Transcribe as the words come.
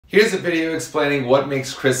Here's a video explaining what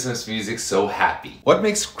makes Christmas music so happy. What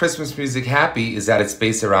makes Christmas music happy is that it's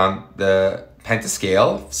based around the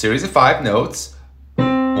pentascale, series of 5 notes.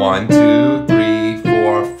 1, 2, 3,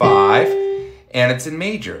 4, 5. And it's in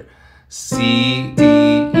major. C, D,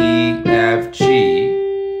 E, F,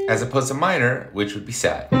 G, as opposed to minor, which would be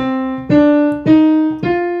sad.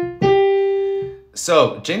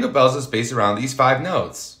 So, Jingle Bells is based around these 5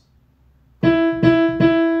 notes.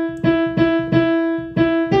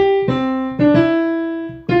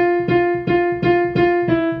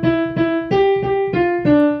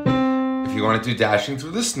 If you want to do Dashing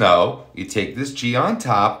Through the Snow, you take this G on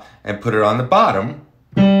top and put it on the bottom,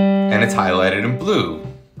 and it's highlighted in blue.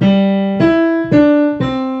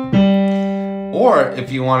 Or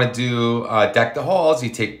if you want to do Deck the Halls, you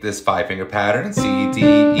take this 5-finger pattern, C, D,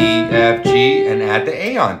 E, F, G, and add the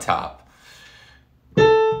A on top.